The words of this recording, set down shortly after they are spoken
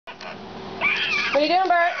What are you doing,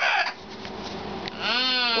 Burt?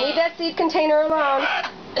 Leave that seed container alone.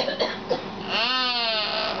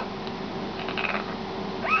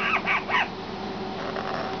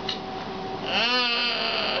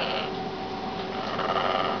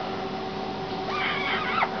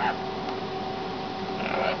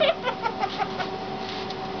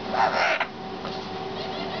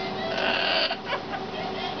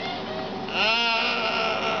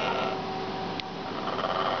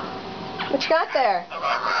 What you got there?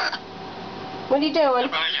 What are you doing?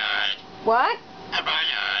 Barnyard. What?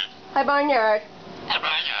 Barnyard. Hi, Barnyard. Barnyard.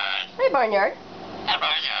 Hi, Barnyard.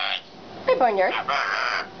 Barnyard. Hi, Barnyard.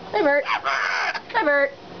 Hi, Burt. Hi,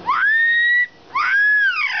 Burt.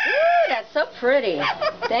 Ooh, that's so pretty.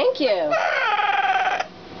 Thank you.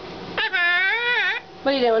 What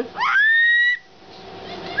are you doing?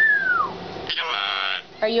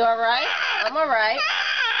 Are you alright? I'm alright.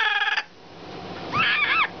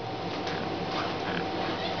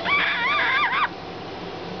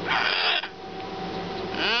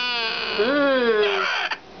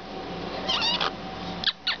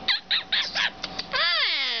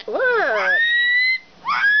 What?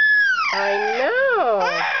 I know.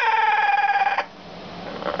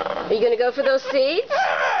 Are you going to go for those seeds?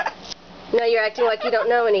 No, you're acting like you don't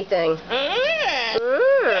know anything.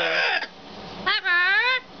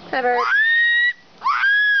 Hi, Burt.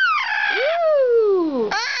 Woo!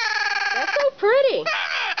 That's so pretty.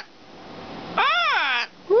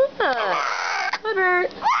 What? Hi,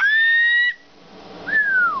 Burt.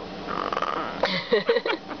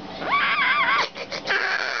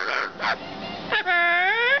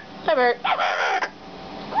 Hi, Burt.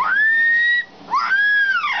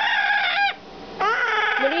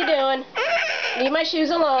 What are you doing? Leave my shoes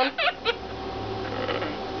alone.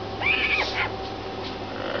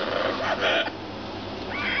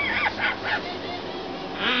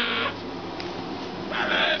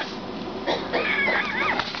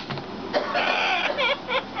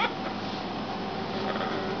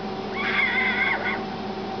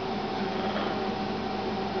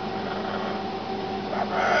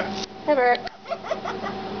 Hi, Burt.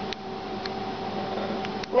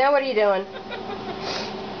 Now what are you doing?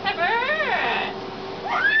 Hi, Burt.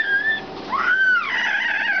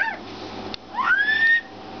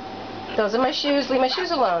 Those are my shoes. Leave my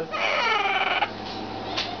shoes alone.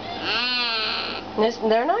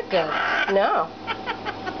 They're not good. No.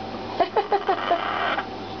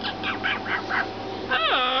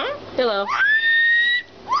 Hello.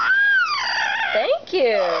 Thank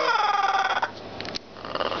you.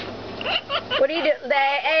 What are you doing?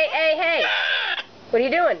 Hey. What are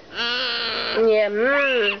you doing? Yeah,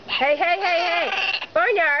 Hey.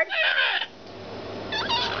 Barnyard.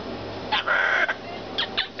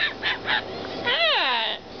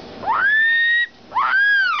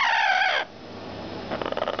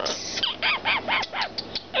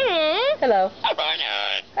 Hello. Hi,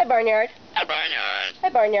 Barnyard. Hi, Barnyard. Barnyard. Hi,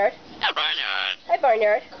 Barnyard. Barnyard. Hi,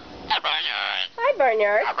 Barnyard. Barnyard. Hi,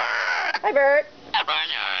 Barnyard. Hi, Burt.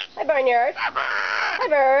 Barnyard. Hi, Barnyard. Hi,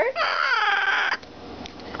 Burt.